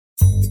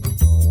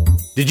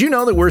Did you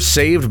know that we're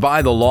saved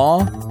by the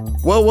law?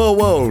 Whoa, whoa,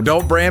 whoa.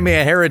 Don't brand me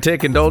a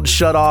heretic and don't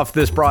shut off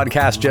this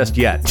broadcast just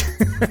yet.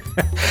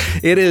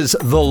 It is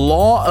the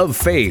law of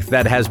faith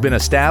that has been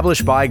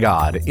established by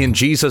God in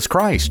Jesus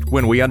Christ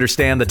when we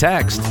understand the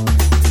text.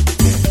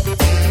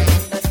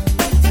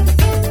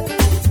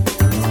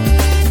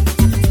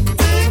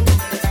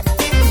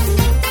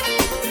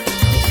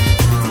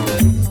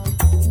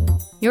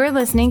 You're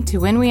listening to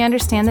When We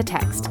Understand the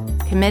Text,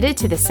 committed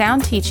to the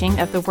sound teaching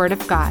of the Word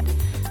of God.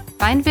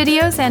 Find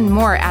videos and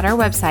more at our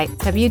website,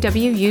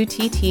 www.utt.com.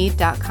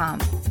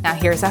 Now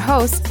here's our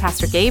host,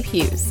 Pastor Gabe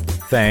Hughes.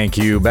 Thank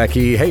you,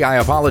 Becky. Hey, I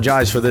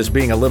apologize for this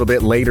being a little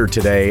bit later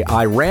today.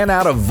 I ran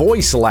out of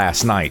voice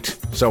last night,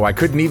 so I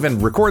couldn't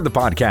even record the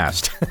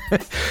podcast.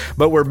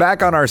 But we're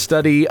back on our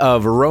study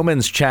of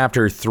Romans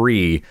chapter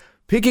 3.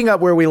 Picking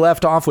up where we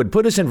left off would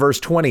put us in verse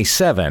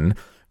 27.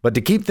 But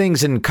to keep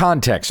things in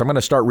context, I'm going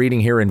to start reading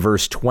here in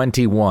verse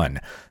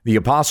 21. The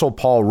Apostle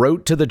Paul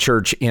wrote to the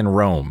church in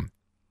Rome.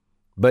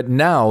 But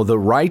now the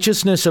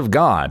righteousness of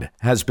God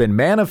has been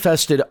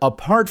manifested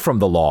apart from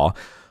the law,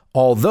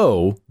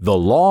 although the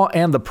law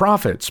and the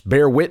prophets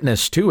bear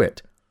witness to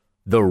it.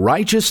 The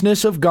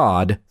righteousness of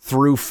God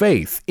through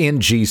faith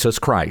in Jesus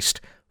Christ,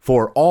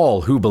 for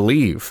all who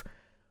believe.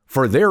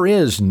 For there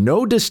is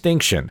no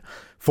distinction,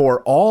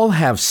 for all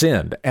have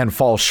sinned and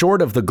fall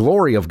short of the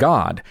glory of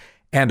God,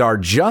 and are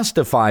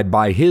justified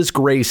by his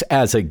grace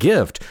as a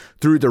gift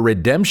through the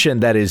redemption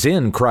that is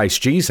in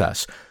Christ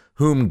Jesus,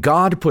 whom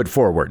God put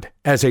forward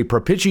as a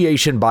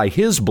propitiation by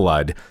his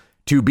blood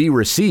to be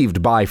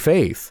received by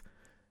faith.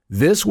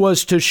 This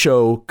was to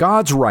show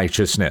God's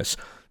righteousness,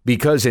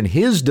 because in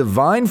his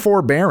divine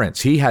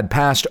forbearance he had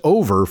passed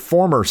over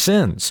former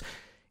sins.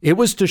 It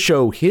was to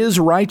show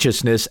his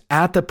righteousness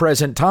at the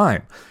present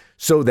time,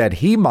 so that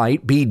he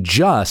might be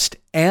just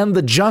and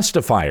the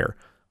justifier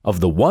of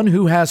the one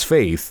who has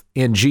faith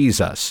in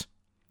Jesus.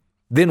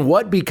 Then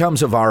what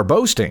becomes of our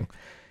boasting?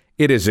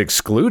 It is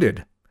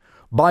excluded.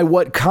 By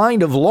what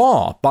kind of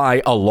law?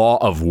 By a law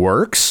of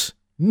works?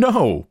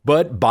 No,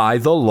 but by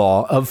the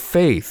law of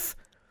faith.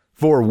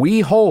 For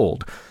we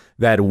hold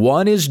that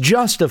one is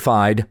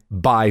justified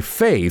by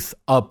faith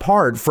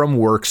apart from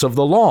works of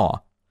the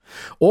law.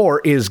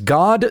 Or is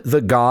God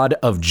the God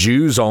of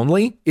Jews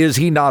only? Is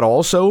he not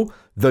also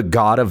the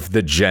God of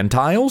the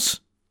Gentiles?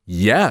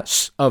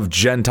 Yes, of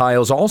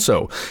Gentiles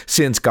also,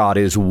 since God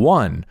is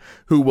one,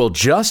 who will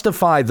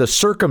justify the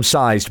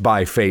circumcised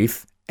by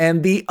faith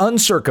and the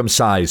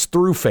uncircumcised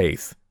through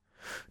faith.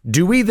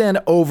 Do we then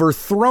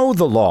overthrow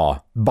the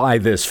law by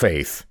this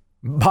faith?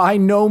 By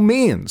no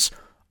means.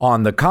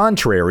 On the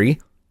contrary,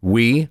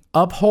 we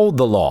uphold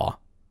the law.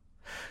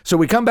 So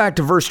we come back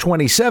to verse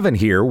 27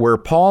 here, where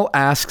Paul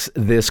asks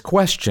this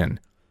question.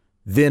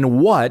 Then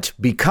what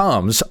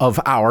becomes of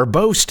our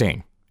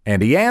boasting?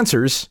 And he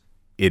answers,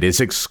 it is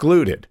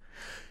excluded.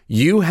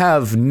 You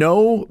have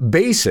no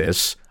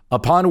basis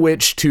upon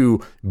which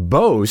to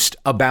boast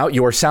about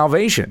your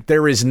salvation.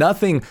 There is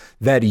nothing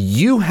that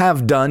you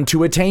have done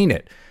to attain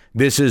it.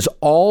 This has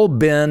all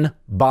been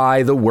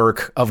by the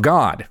work of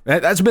God.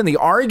 That's been the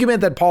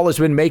argument that Paul has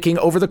been making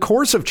over the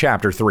course of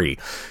chapter 3.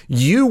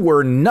 You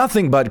were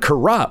nothing but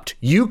corrupt.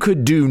 You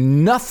could do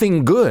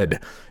nothing good.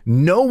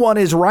 No one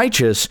is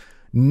righteous.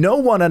 No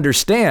one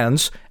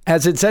understands.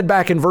 As it said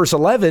back in verse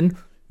 11,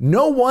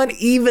 no one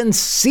even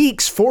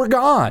seeks for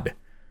God.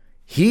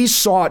 He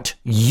sought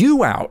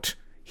you out.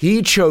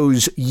 He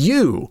chose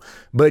you,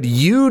 but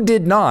you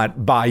did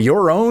not, by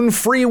your own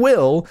free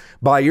will,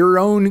 by your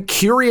own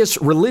curious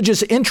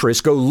religious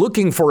interest, go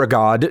looking for a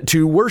God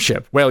to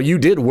worship. Well, you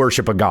did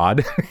worship a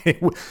God.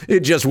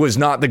 It just was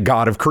not the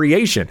God of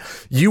creation.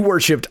 You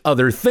worshiped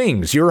other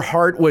things. Your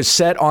heart was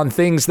set on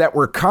things that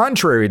were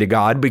contrary to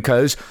God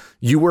because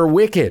you were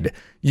wicked.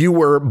 You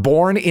were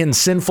born in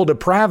sinful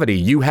depravity.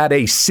 You had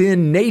a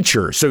sin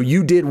nature, so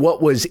you did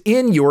what was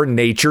in your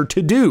nature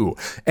to do.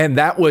 And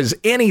that was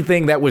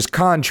anything that was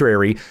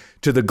contrary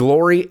to the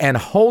glory and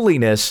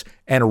holiness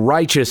and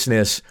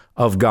righteousness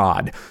of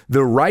God.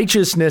 The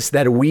righteousness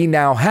that we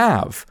now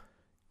have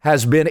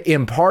has been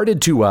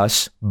imparted to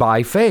us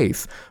by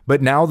faith.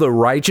 But now the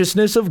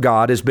righteousness of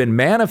God has been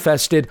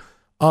manifested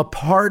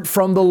apart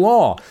from the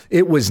law.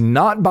 It was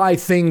not by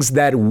things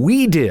that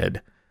we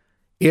did.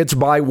 It's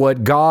by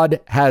what God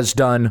has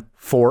done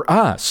for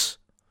us.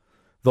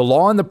 The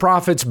law and the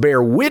prophets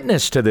bear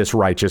witness to this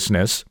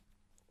righteousness,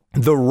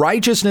 the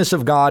righteousness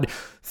of God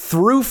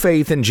through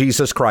faith in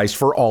Jesus Christ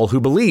for all who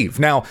believe.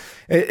 Now,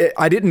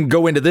 I didn't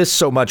go into this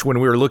so much when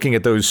we were looking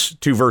at those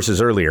two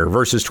verses earlier,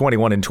 verses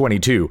 21 and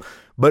 22.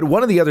 But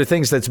one of the other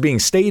things that's being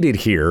stated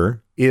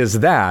here is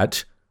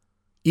that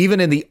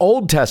even in the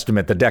Old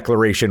Testament, the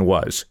declaration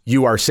was,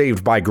 you are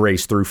saved by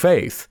grace through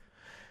faith.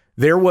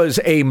 There was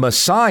a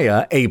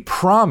Messiah, a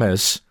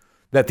promise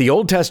that the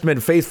Old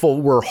Testament faithful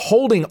were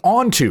holding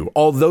on to,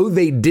 although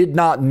they did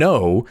not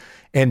know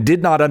and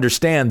did not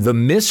understand the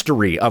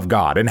mystery of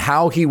God and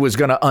how he was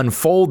going to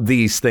unfold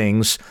these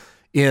things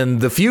in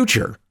the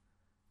future.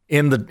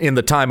 in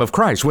the time of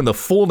Christ, when the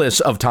fullness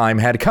of time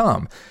had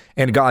come.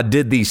 And God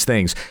did these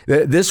things.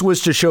 This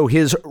was to show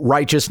his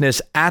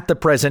righteousness at the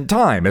present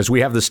time, as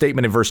we have the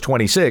statement in verse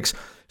 26,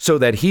 so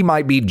that he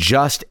might be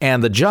just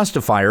and the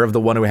justifier of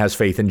the one who has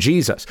faith in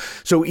Jesus.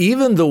 So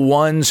even the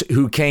ones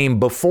who came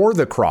before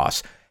the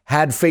cross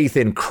had faith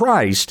in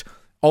Christ,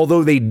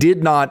 although they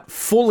did not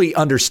fully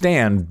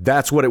understand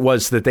that's what it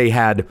was that they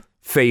had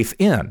faith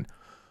in.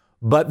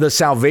 But the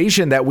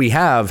salvation that we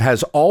have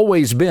has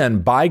always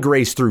been by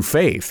grace through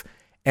faith.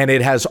 And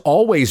it has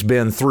always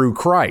been through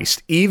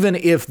Christ, even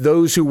if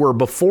those who were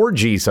before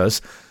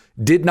Jesus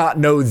did not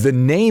know the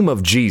name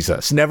of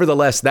Jesus.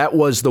 Nevertheless, that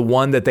was the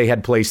one that they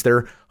had placed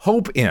their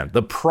hope in,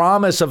 the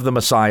promise of the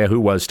Messiah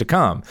who was to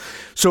come.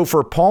 So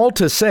for Paul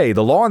to say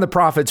the law and the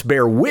prophets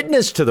bear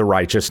witness to the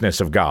righteousness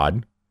of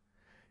God,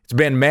 it's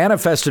been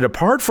manifested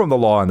apart from the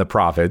law and the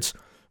prophets,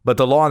 but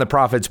the law and the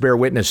prophets bear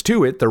witness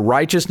to it, the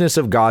righteousness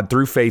of God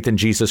through faith in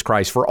Jesus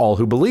Christ for all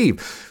who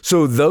believe.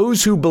 So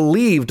those who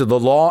believed the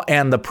law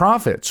and the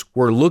prophets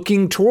were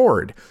looking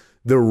toward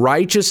the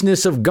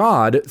righteousness of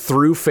God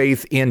through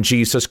faith in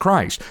Jesus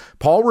Christ.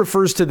 Paul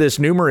refers to this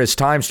numerous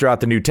times throughout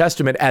the New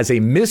Testament as a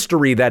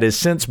mystery that has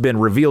since been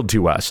revealed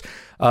to us.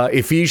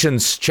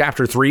 Ephesians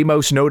chapter 3,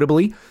 most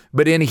notably,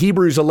 but in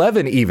Hebrews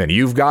 11 even,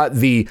 you've got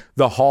the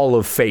hall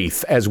of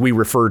faith, as we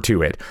refer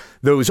to it.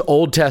 Those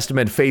Old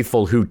Testament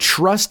faithful who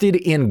trusted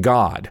in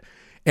God,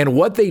 and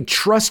what they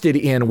trusted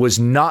in was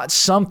not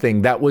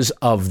something that was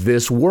of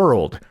this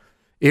world.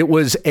 It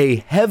was a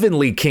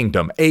heavenly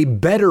kingdom, a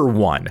better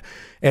one.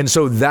 And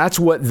so that's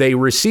what they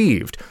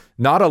received.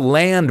 Not a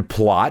land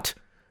plot,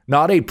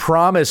 not a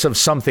promise of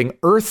something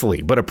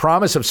earthly, but a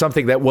promise of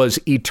something that was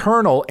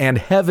eternal and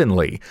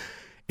heavenly.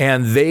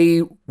 And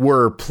they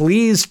were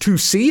pleased to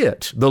see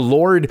it. The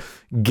Lord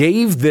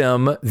gave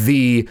them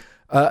the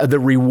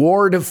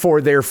reward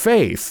for their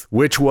faith,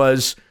 which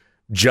was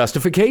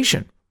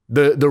justification.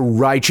 The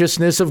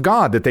righteousness of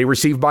God that they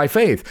received by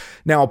faith.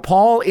 Now,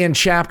 Paul in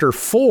chapter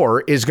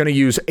 4 is going to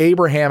use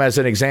Abraham as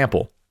an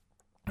example,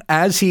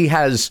 as he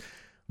has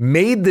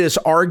made this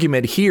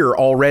argument here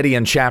already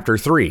in chapter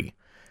 3,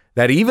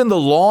 that even the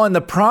law and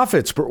the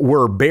prophets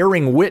were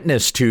bearing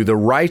witness to the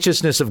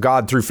righteousness of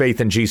God through faith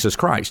in Jesus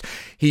Christ.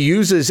 He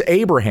uses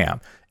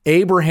Abraham.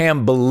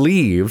 Abraham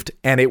believed,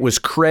 and it was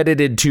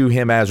credited to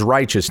him as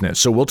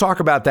righteousness. So we'll talk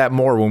about that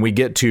more when we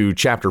get to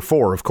chapter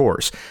 4, of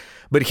course.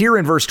 But here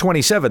in verse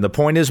 27, the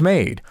point is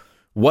made.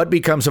 What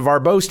becomes of our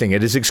boasting?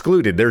 It is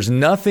excluded. There's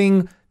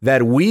nothing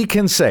that we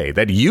can say,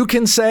 that you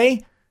can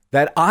say,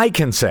 that I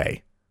can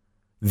say,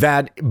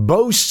 that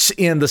boasts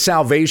in the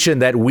salvation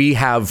that we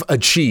have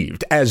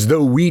achieved, as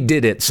though we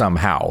did it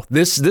somehow.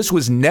 This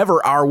was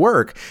never our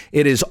work.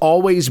 It has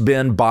always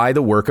been by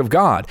the work of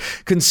God.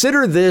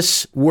 Consider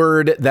this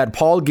word that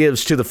Paul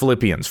gives to the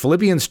Philippians,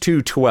 Philippians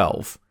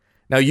 2:12.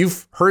 Now,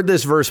 you've heard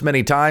this verse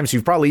many times.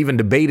 You've probably even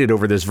debated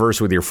over this verse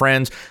with your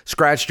friends,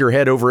 scratched your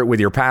head over it with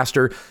your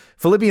pastor.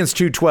 Philippians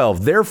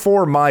 2:12,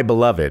 therefore, my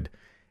beloved,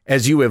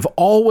 as you have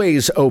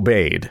always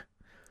obeyed,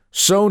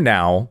 so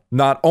now,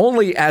 not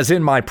only as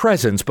in my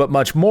presence, but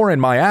much more in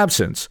my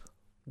absence,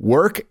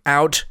 work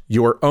out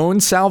your own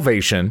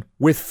salvation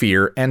with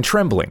fear and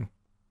trembling.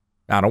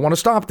 Now, I don't want to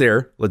stop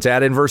there. Let's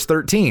add in verse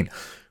 13.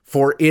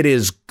 For it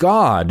is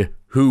God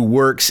who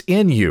works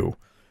in you,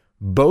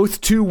 both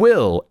to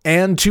will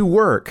and to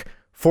work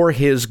for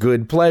his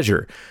good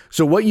pleasure.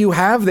 So what you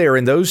have there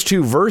in those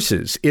two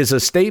verses is a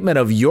statement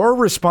of your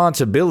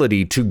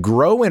responsibility to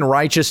grow in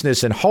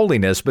righteousness and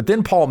holiness, but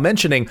then Paul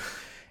mentioning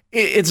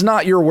it's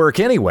not your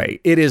work anyway.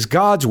 It is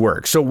God's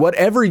work. So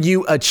whatever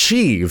you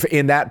achieve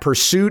in that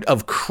pursuit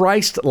of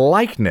Christ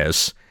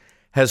likeness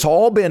has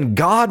all been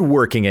God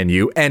working in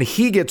you, and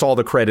he gets all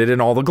the credit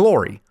and all the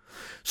glory.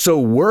 So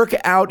work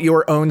out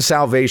your own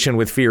salvation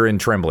with fear and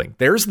trembling.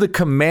 There's the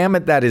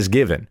commandment that is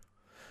given.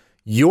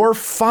 Your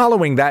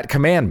following that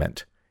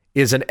commandment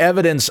is an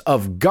evidence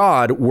of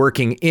God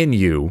working in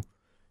you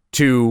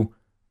to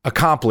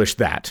accomplish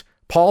that.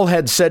 Paul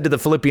had said to the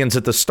Philippians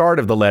at the start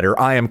of the letter,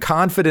 I am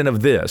confident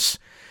of this,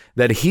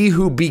 that he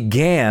who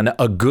began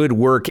a good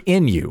work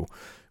in you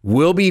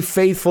will be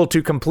faithful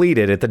to complete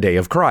it at the day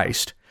of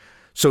Christ.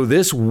 So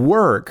this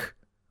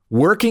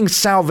working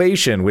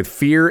salvation with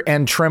fear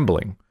and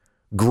trembling,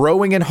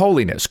 growing in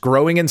holiness,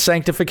 growing in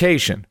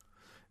sanctification,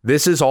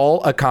 this is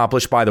all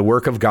accomplished by the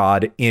work of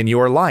God in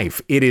your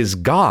life. It is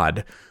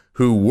God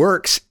who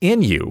works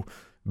in you,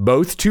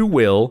 both to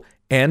will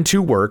and to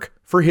work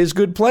for his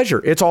good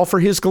pleasure. It's all for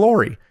his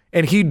glory.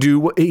 And he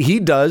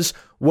does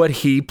what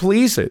he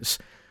pleases.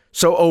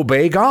 So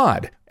obey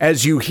God.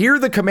 As you hear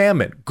the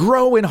commandment,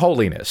 grow in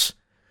holiness.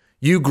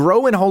 You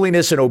grow in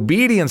holiness and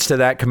obedience to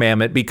that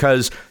commandment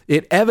because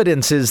it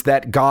evidences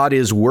that God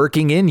is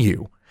working in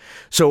you.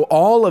 So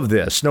all of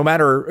this, no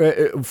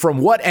matter from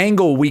what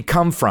angle we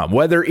come from,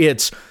 whether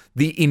it's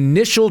the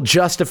initial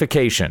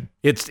justification,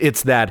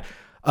 it's that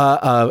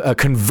a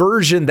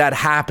conversion that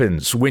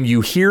happens when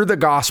you hear the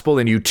gospel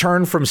and you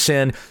turn from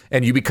sin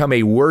and you become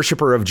a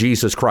worshiper of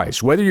Jesus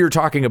Christ, whether you're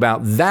talking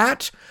about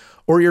that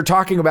or you're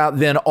talking about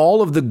then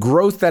all of the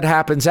growth that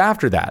happens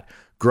after that,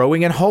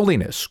 growing in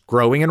holiness,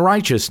 growing in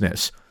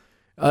righteousness,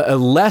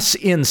 less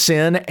in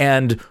sin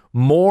and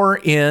more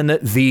in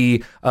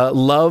the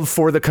love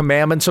for the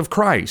commandments of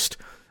Christ,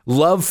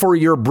 love for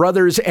your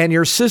brothers and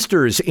your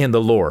sisters in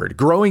the Lord,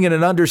 growing in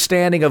an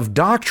understanding of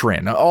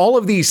doctrine, all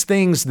of these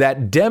things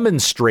that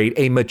demonstrate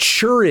a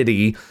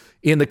maturity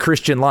in the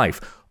Christian life.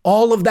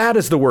 All of that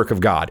is the work of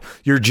God.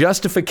 Your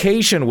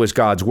justification was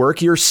God's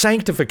work. Your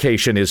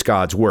sanctification is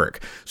God's work.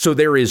 So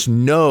there is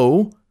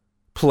no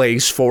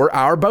place for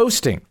our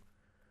boasting.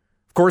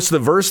 Of course, the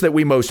verse that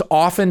we most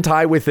often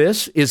tie with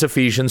this is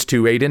Ephesians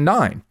 2:8 and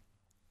 9.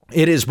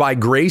 It is by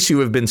grace you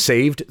have been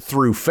saved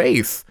through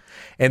faith,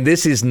 and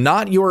this is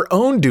not your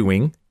own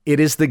doing, it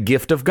is the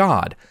gift of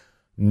God,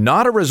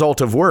 not a result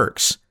of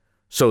works,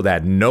 so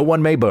that no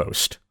one may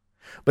boast.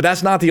 But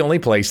that's not the only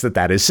place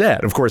that is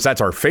said. Of course,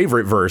 that's our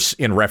favorite verse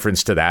in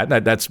reference to that.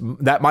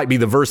 That might be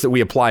the verse that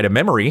we apply to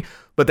memory,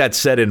 but that's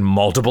said in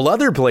multiple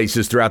other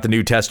places throughout the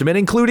New Testament,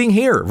 including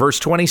here, verse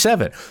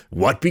 27.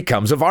 What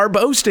becomes of our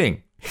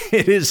boasting?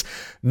 It is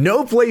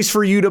no place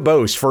for you to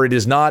boast, for it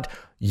is not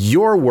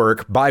your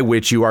work by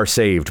which you are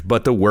saved,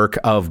 but the work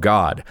of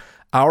God.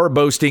 Our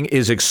boasting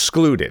is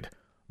excluded.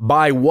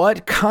 By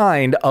what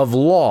kind of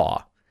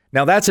law?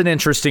 Now, that's an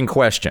interesting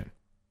question.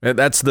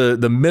 That's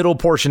the middle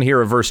portion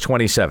here of verse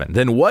 27.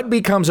 Then what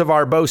becomes of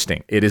our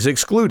boasting? It is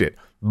excluded.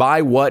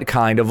 By what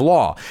kind of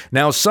law?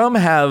 Now, some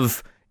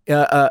have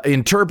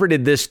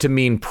interpreted this to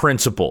mean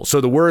principle. So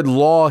the word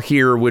law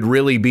here would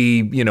really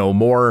be,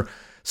 more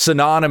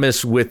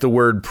synonymous with the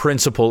word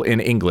principle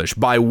in English.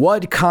 By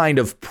what kind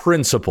of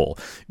principle?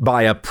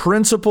 By a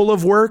principle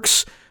of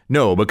works?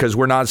 No, because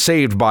we're not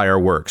saved by our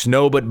works.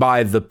 No, but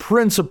by the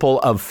principle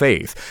of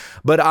faith.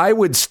 But I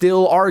would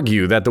still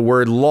argue that the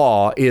word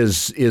law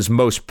is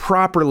most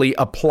properly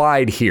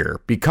applied here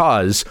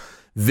because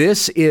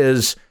this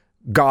is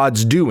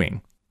God's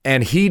doing,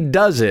 and he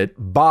does it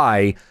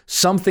by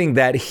something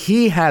that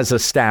he has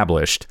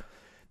established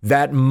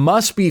that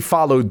must be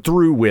followed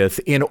through with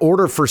in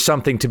order for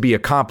something to be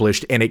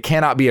accomplished, and it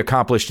cannot be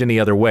accomplished any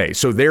other way.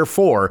 So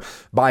therefore,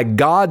 by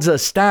God's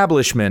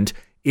establishment,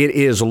 it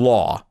is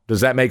law.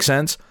 Does that make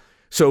sense?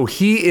 So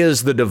he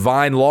is the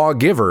divine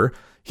lawgiver.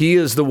 He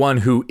is the one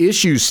who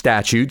issues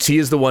statutes. He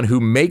is the one who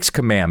makes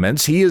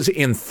commandments. He is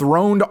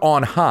enthroned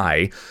on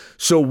high.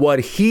 So what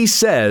he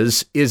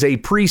says is a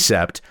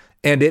precept,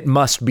 and it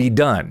must be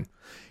done.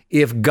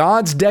 If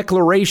God's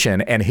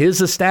declaration and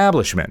his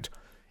establishment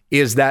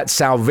is that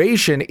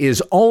salvation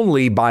is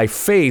only by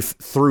faith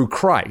through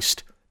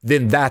Christ,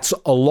 then that's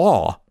a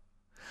law.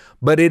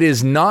 But it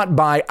is not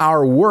by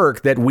our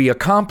work that we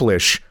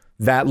accomplish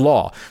that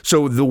law.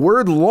 So the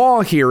word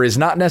law here is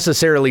not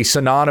necessarily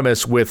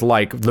synonymous with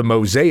like the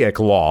Mosaic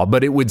law,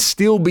 but it would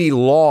still be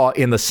law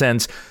in the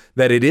sense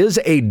that it is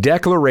a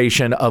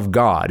declaration of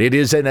God. It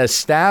is an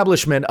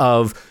establishment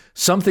of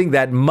something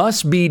that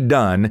must be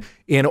done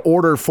in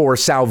order for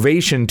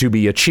salvation to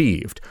be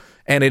achieved.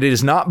 And it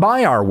is not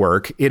by our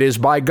work, it is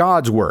by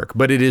God's work,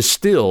 but it is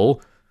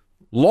still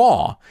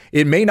law.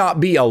 It may not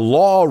be a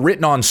law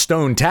written on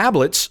stone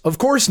tablets, of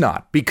course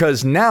not,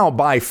 because now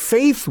by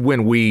faith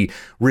when we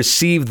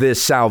receive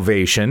this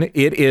salvation,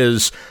 it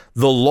is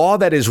the law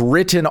that is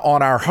written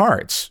on our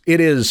hearts. It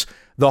is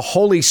the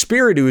Holy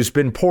Spirit who has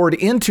been poured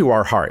into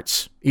our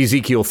hearts,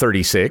 Ezekiel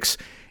 36.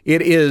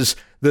 It is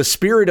the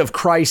Spirit of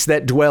Christ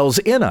that dwells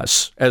in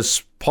us,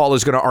 as Paul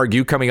is going to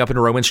argue coming up in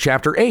Romans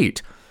chapter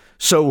 8.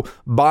 So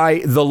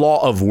by the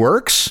law of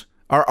works,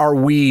 are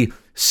we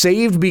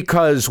saved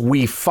because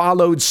we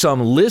followed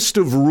some list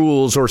of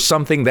rules or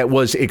something that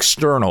was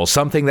external,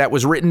 something that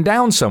was written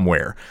down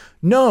somewhere?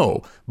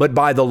 No, but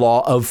by the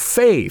law of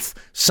faith,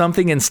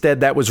 something instead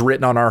that was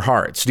written on our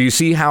hearts. Do you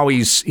see how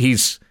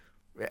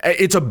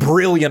it's a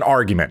brilliant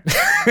argument.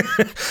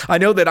 I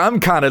know that I'm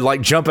kind of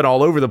like jumping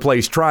all over the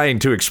place trying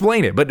to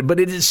explain it, but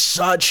it is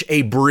such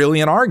a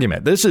brilliant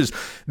argument. This is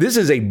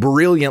a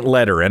brilliant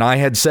letter. And I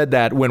had said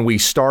that when we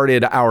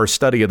started our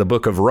study of the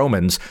book of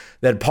Romans,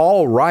 that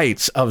Paul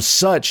writes of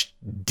such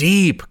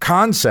deep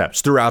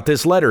concepts throughout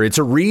this letter. It's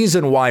a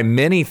reason why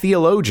many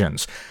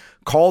theologians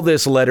call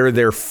this letter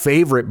their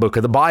favorite book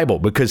of the Bible,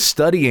 because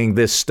studying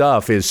this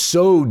stuff is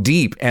so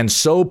deep and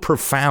so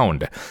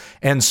profound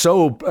and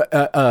so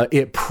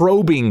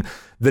probing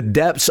the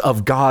depths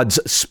of God's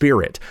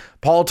Spirit.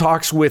 Paul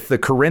talks with the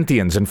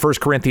Corinthians in 1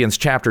 Corinthians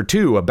chapter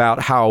 2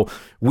 about how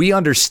we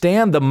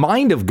understand the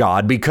mind of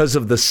God because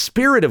of the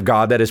Spirit of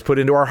God that is put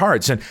into our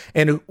hearts.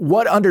 And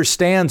what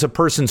understands a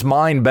person's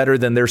mind better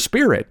than their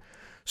spirit?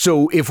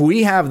 So if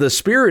we have the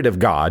Spirit of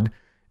God,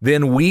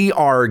 then we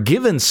are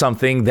given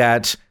something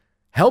that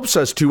helps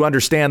us to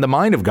understand the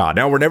mind of God.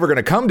 Now, we're never going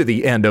to come to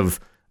the end of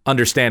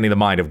understanding the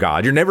mind of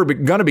God. You're never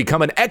going to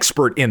become an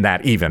expert in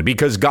that even,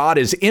 because God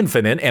is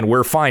infinite and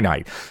we're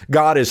finite.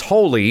 God is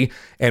holy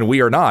and we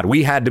are not.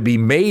 We had to be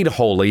made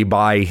holy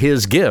by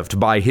his gift,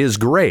 by his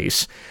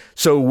grace.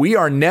 So we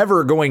are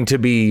never going to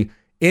be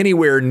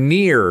anywhere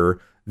near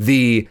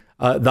the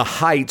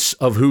heights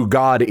of who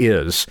God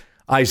is.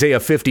 Isaiah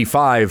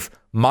 55,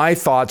 my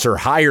thoughts are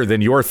higher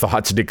than your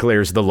thoughts,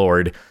 declares the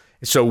Lord.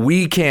 So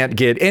we can't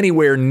get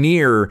anywhere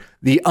near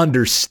the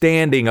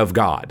understanding of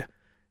God,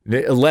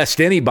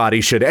 lest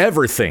anybody should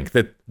ever think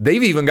that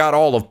they've even got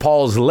all of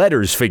Paul's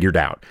letters figured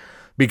out,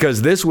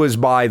 because this was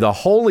by the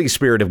Holy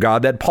Spirit of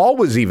God that Paul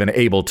was even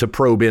able to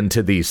probe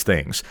into these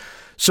things.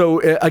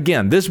 So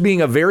again, this being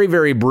a very,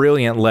 very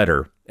brilliant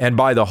letter, and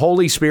by the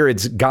Holy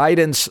Spirit's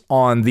guidance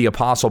on the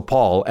Apostle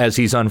Paul as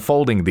he's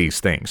unfolding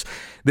these things.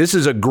 This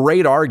is a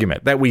great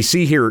argument that we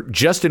see here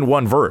just in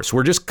one verse.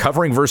 We're just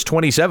covering verse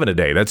 27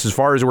 today. That's as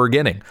far as we're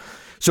getting.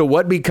 So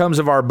what becomes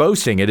of our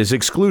boasting? It is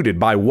excluded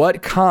by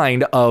what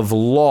kind of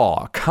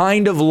law?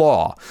 Kind of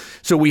law.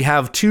 So we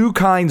have two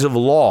kinds of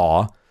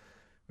law,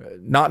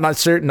 not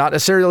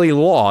necessarily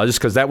laws,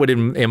 because that would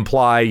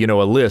imply, a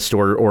list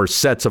or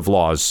sets of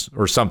laws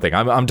or something.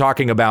 I'm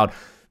talking about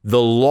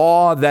the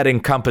law that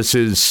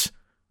encompasses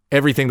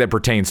everything that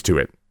pertains to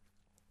it.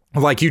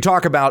 Like you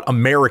talk about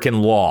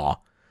American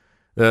law,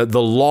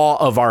 the law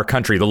of our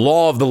country, the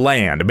law of the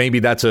land. Maybe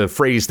that's a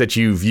phrase that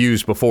you've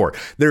used before.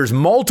 There's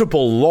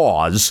multiple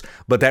laws,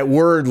 but that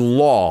word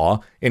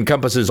law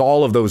encompasses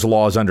all of those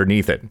laws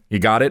underneath it. You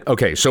got it?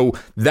 Okay, so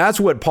that's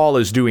what Paul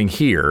is doing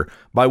here.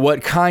 By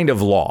what kind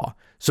of law?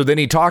 So then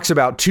he talks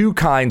about two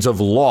kinds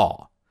of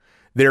law.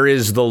 There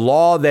is the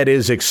law that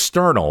is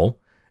external,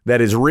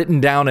 that is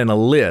written down in a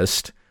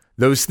list,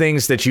 those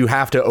things that you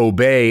have to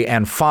obey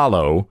and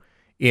follow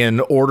in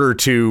order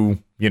to,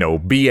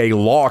 be a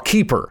law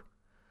keeper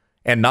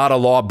and not a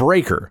law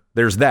breaker.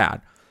 There's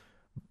that.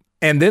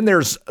 And then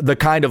there's the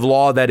kind of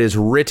law that is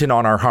written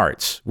on our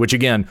hearts, which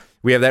again,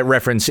 we have that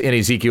reference in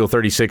Ezekiel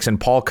 36, and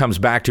Paul comes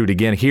back to it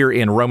again here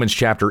in Romans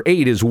chapter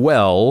 8 as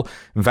well.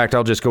 In fact,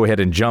 I'll just go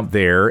ahead and jump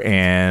there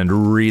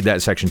and read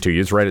that section to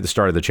you. It's right at the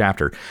start of the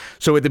chapter.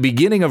 So at the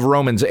beginning of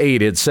Romans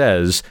 8, it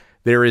says,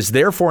 "There is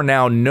therefore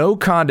now no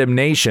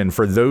condemnation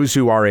for those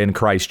who are in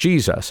Christ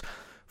Jesus.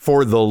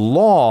 For the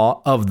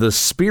law of the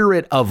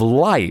Spirit of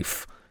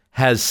life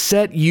has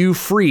set you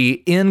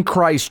free in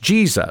Christ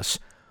Jesus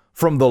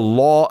from the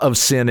law of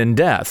sin and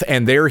death."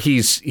 And there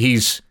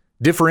he's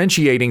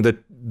differentiating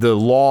the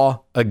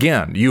law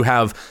again. You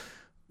have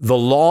the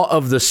law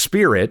of the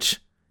Spirit,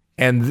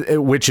 and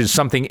which is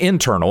something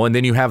internal, and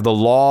then you have the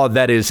law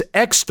that is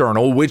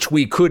external, which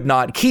we could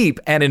not keep,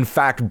 and in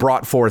fact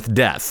brought forth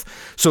death.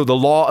 So the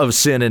law of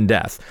sin and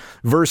death.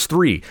 Verse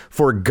 3,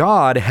 "For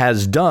God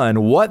has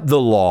done what the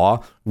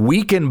law,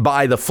 weakened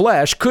by the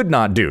flesh, could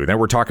not do." Then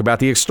we're talking about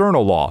the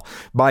external law.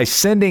 "By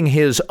sending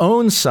his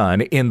own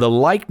Son in the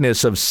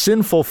likeness of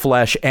sinful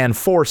flesh, and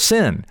for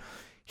sin,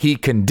 he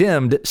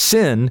condemned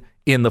sin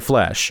in the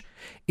flesh,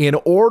 in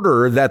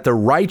order that the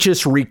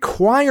righteous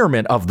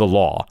requirement of the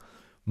law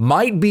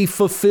might be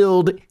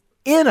fulfilled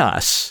in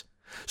us."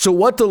 So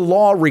what the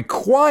law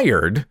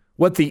required,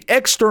 what the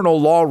external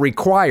law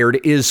required,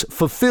 is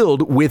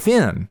fulfilled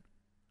within.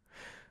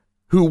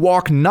 "Who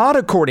walk not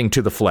according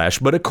to the flesh,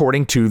 but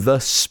according to the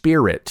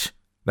Spirit."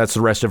 That's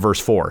the rest of verse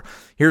 4.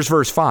 Here's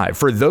verse 5.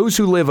 "For those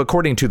who live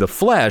according to the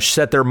flesh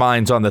set their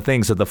minds on the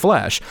things of the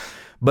flesh,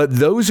 but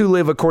those who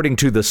live according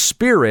to the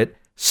Spirit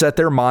set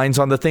their minds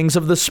on the things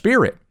of the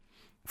Spirit.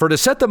 For to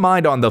set the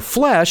mind on the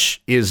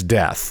flesh is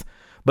death,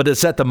 but to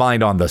set the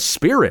mind on the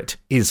Spirit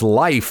is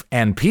life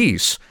and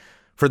peace.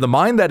 For the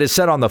mind that is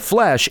set on the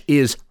flesh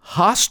is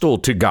hostile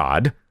to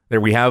God." There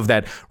we have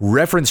that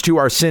reference to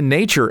our sin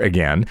nature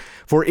again.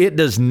 "For it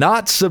does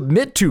not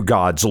submit to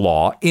God's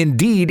law.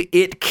 Indeed,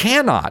 it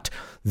cannot.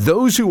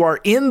 Those who are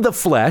in the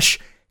flesh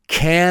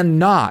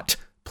cannot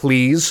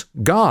please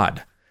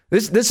God."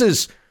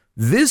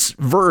 This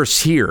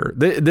verse here,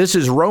 this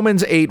is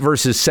Romans 8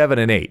 verses 7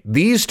 and 8.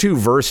 These two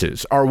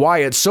verses are why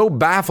it's so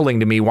baffling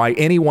to me why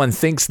anyone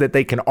thinks that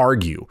they can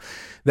argue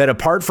that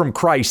apart from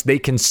Christ, they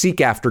can seek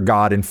after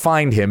God and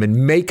find him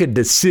and make a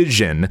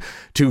decision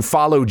to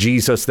follow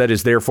Jesus that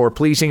is therefore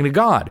pleasing to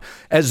God,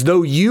 as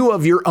though you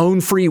of your own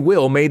free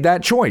will made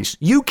that choice.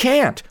 You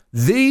can't.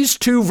 These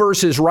two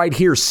verses right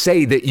here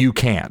say that you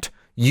can't.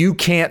 You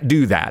can't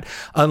do that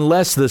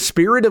unless the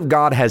Spirit of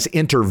God has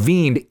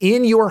intervened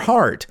in your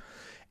heart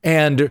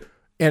and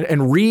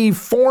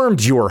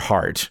reformed your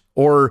heart,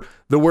 or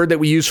the word that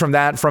we use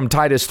from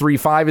Titus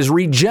 3:5 is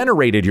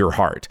regenerated your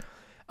heart.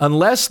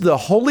 Unless the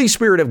Holy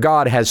Spirit of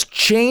God has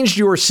changed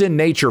your sin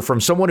nature from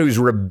someone who's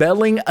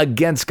rebelling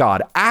against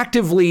God,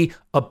 actively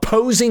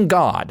opposing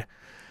God,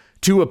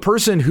 to a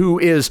person who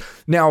is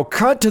now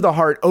cut to the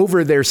heart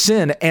over their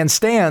sin and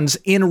stands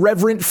in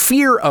reverent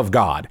fear of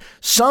God.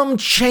 Some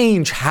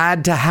change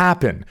had to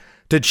happen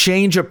to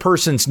change a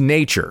person's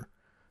nature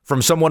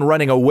from someone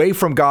running away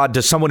from God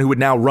to someone who would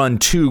now run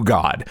to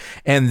God.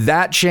 And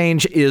that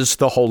change is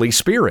the Holy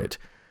Spirit.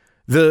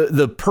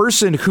 The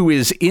person who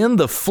is in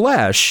the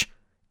flesh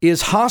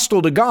is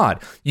hostile to God.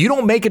 You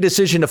don't make a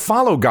decision to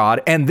follow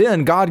God and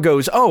then God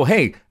goes, "Oh,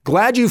 hey,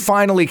 glad you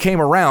finally came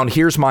around.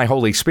 Here's my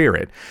Holy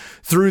Spirit."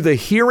 Through the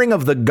hearing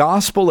of the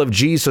gospel of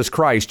Jesus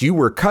Christ, you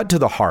were cut to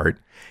the heart.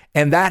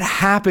 And that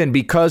happened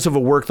because of a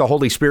work the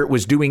Holy Spirit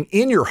was doing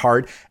in your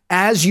heart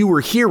as you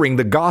were hearing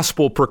the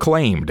gospel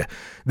proclaimed.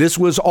 This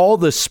was all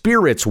the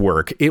Spirit's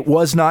work. It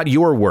was not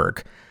your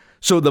work.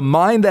 So the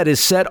mind that is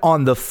set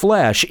on the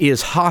flesh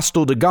is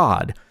hostile to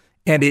God,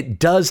 and it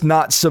does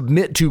not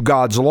submit to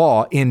God's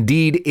law.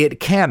 Indeed,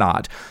 it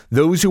cannot.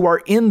 Those who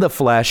are in the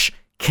flesh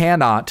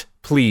cannot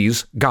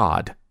please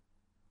God.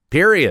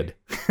 Period.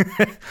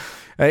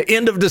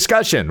 End of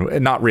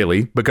discussion. Not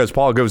really, because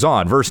Paul goes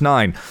on. Verse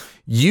 9,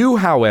 you,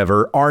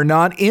 however, are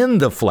not in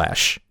the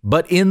flesh,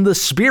 but in the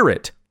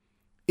Spirit,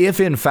 if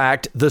in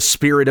fact the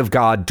Spirit of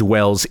God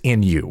dwells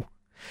in you.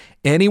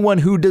 Anyone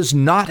who does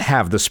not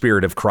have the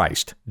Spirit of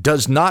Christ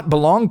does not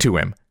belong to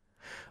him.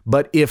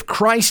 But if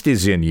Christ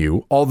is in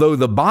you, although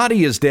the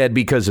body is dead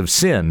because of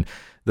sin,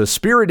 the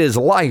Spirit is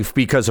life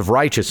because of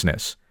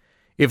righteousness.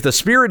 If the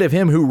Spirit of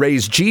him who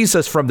raised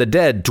Jesus from the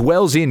dead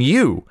dwells in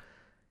you,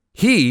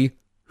 he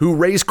who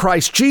raised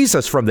Christ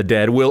Jesus from the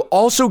dead will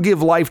also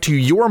give life to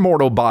your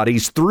mortal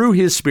bodies through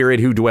his Spirit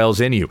who dwells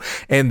in you.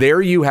 And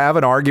there you have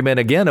an argument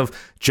again of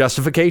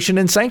justification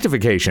and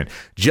sanctification.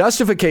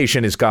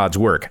 Justification is God's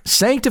work.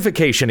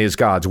 Sanctification is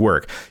God's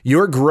work.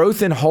 Your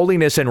growth in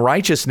holiness and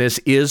righteousness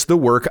is the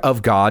work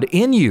of God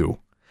in you.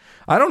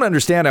 I don't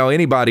understand how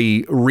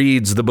anybody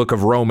reads the book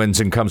of Romans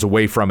and comes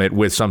away from it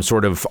with some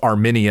sort of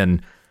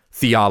Arminian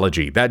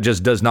theology. That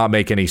just does not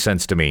make any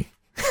sense to me.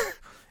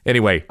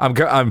 Anyway, I'm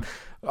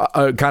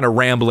kind of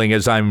rambling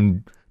as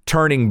I'm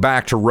turning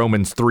back to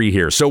Romans 3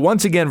 here. So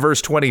once again,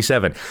 verse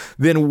 27,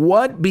 then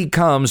what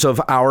becomes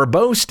of our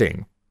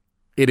boasting?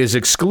 It is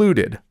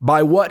excluded.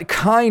 By what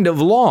kind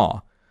of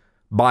law?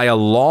 By a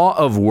law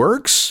of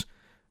works?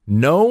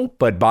 No,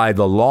 but by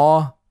the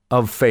law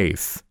of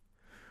faith.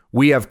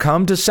 We have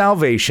come to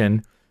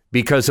salvation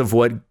because of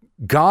what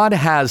God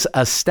has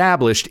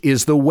established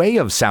is the way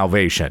of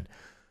salvation.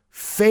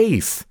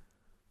 Faith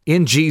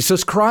in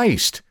Jesus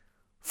Christ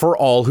for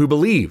all who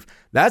believe.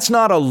 That's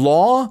not a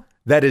law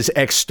that is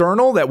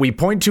external that we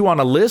point to on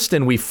a list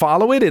and we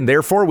follow it and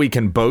therefore we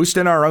can boast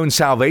in our own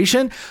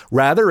salvation.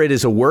 Rather, it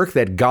is a work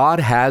that God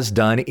has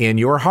done in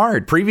your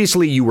heart.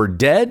 Previously, you were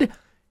dead.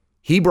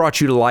 He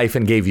brought you to life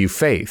and gave you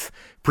faith.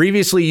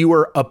 Previously, you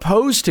were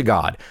opposed to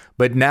God,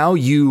 but now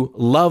you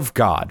love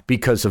God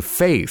because of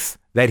faith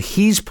that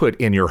he's put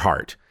in your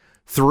heart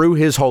through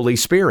his Holy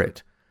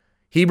Spirit.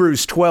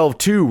 Hebrews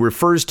 12:2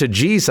 refers to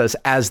Jesus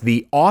as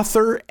the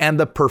author and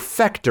the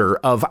perfecter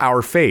of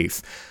our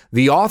faith.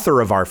 The author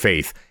of our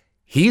faith,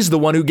 he's the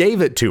one who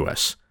gave it to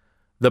us.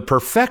 The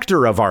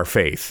perfecter of our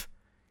faith,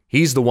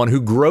 he's the one who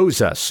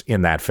grows us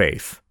in that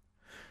faith.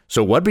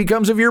 So what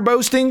becomes of your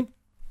boasting?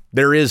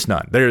 There is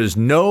none. There is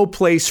no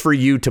place for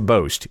you to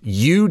boast.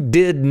 You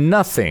did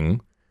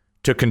nothing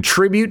to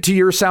contribute to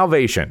your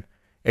salvation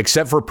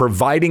except for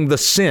providing the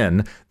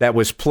sin that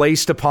was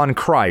placed upon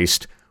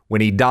Christ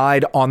when he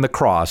died on the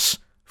cross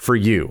for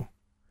you.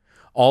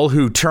 All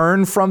who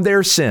turn from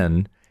their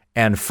sin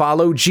and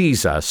follow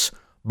Jesus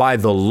by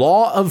the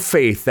law of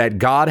faith that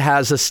God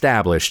has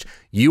established,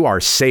 you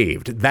are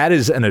saved. That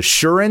is an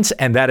assurance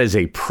and that is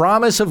a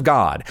promise of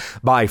God.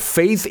 By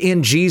faith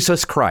in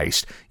Jesus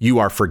Christ, you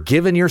are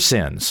forgiven your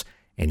sins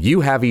and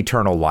you have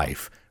eternal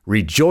life.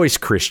 Rejoice,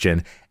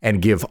 Christian, and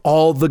give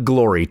all the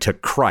glory to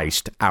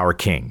Christ, our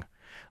King.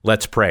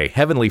 Let's pray.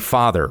 Heavenly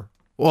Father,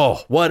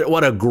 oh,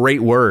 what a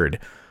great word.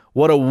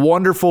 What a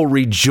wonderful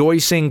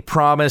rejoicing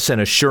promise and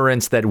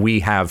assurance that we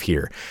have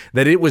here,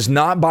 that it was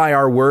not by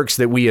our works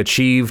that we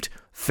achieved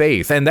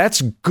faith. And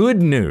that's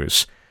good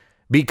news,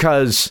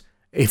 because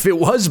if it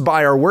was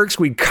by our works,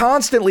 we'd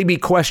constantly be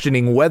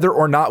questioning whether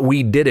or not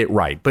we did it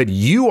right. But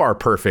you are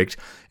perfect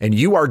and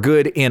you are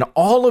good in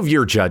all of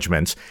your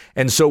judgments.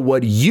 And so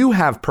what you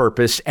have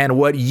purposed and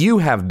what you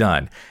have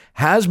done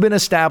has been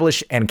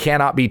established and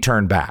cannot be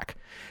turned back.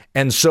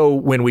 And so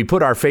when we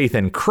put our faith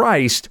in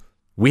Christ,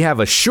 we have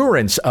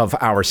assurance of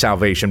our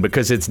salvation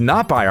because it's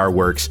not by our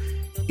works,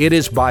 it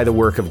is by the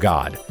work of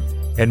God.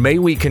 And may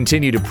we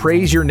continue to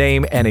praise your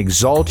name and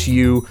exalt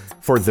you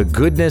for the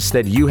goodness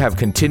that you have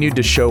continued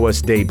to show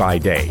us day by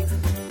day.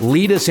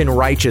 Lead us in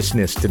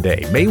righteousness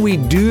today. May we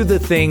do the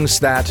things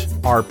that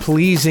are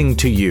pleasing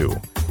to you,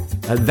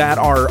 that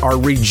are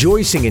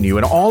rejoicing in you,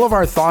 and all of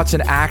our thoughts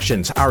and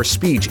actions, our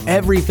speech,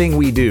 everything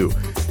we do,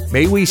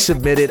 may we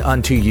submit it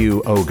unto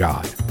you, O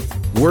God.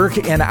 Work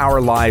in our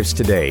lives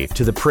today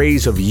to the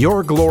praise of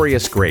your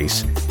glorious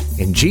grace.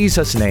 In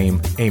Jesus' name,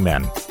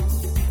 amen.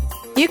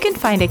 You can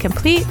find a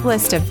complete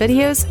list of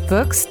videos,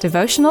 books,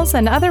 devotionals,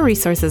 and other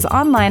resources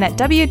online at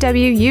www.utt.com.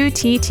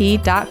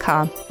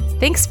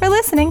 Thanks for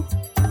listening.